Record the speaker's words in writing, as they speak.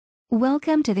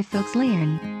Welcome to the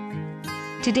FoxLearn.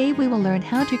 Today we will learn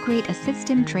how to create a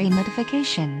system tray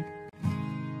notification.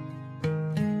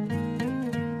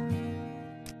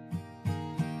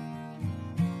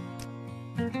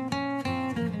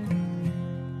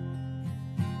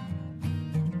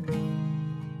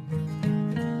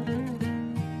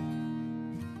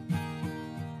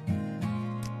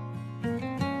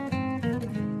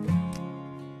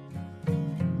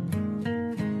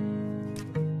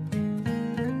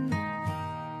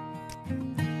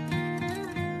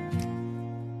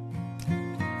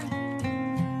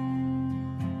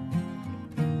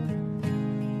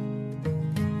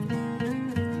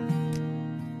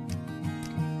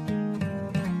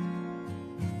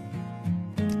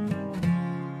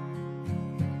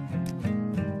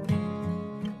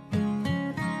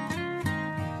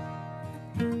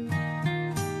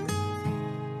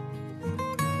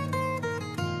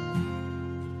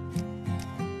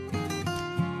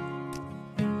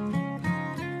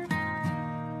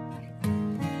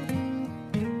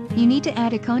 You need to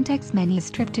add a context menu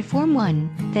strip to Form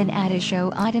 1, then add a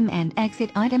Show Item and Exit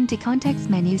Item to Context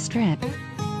Menu Strip.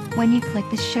 When you click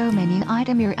the Show menu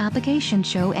item, your application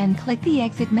show, and click the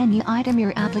Exit menu item,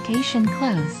 your application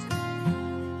close.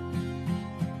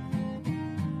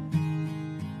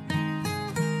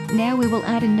 Now we will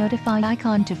add a Notify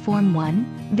icon to Form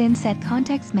 1, then set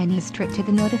Context Menu Strip to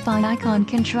the Notify icon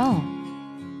control.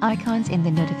 Icons in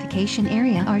the notification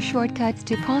area are shortcuts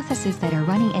to processes that are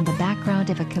running in the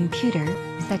background of a computer,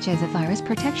 such as a virus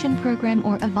protection program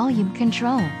or a volume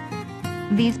control.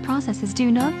 These processes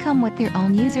do not come with their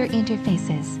own user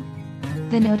interfaces.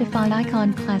 The Notify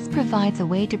icon class provides a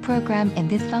way to program in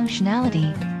this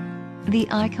functionality. The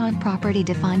icon property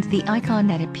defines the icon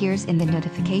that appears in the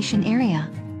notification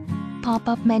area.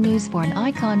 Pop-up menus for an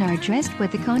icon are addressed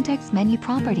with the context menu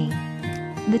property.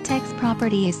 The text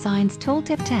property assigns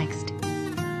tooltip text.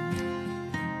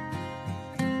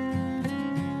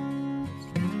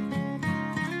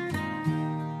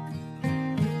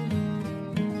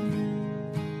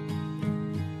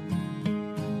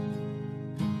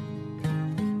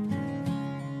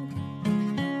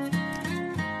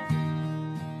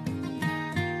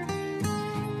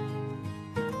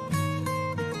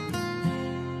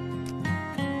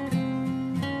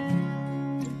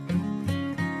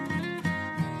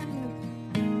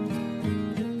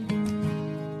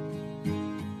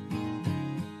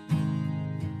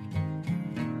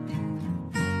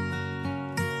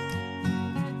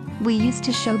 We used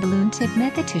to show balloon tip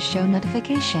method to show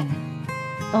notification.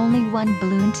 Only one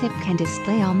balloon tip can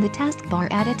display on the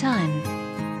taskbar at a time.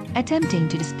 Attempting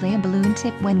to display a balloon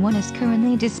tip when one is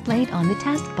currently displayed on the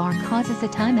taskbar causes a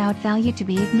timeout value to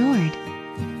be ignored.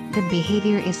 The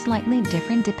behavior is slightly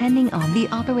different depending on the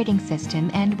operating system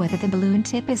and whether the balloon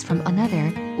tip is from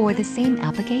another or the same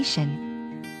application.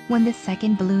 When the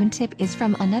second balloon tip is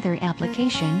from another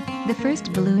application, the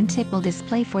first balloon tip will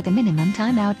display for the minimum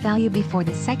timeout value before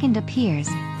the second appears,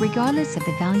 regardless of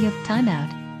the value of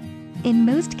timeout. In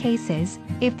most cases,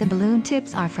 if the balloon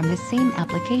tips are from the same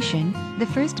application, the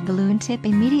first balloon tip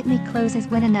immediately closes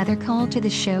when another call to the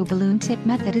Show Balloon Tip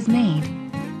method is made.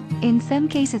 In some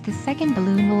cases, the second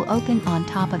balloon will open on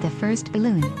top of the first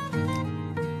balloon.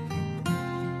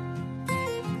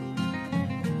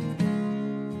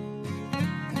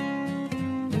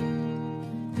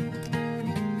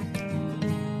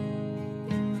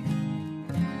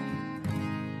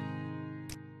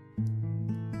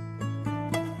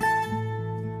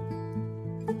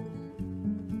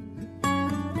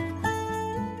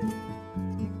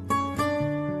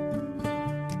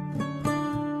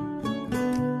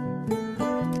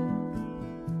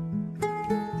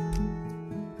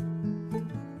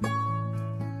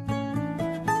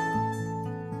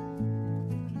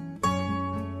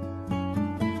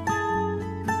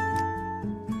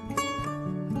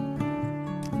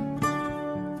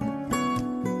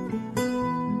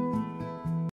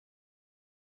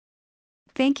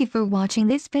 Thank you for watching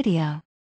this video.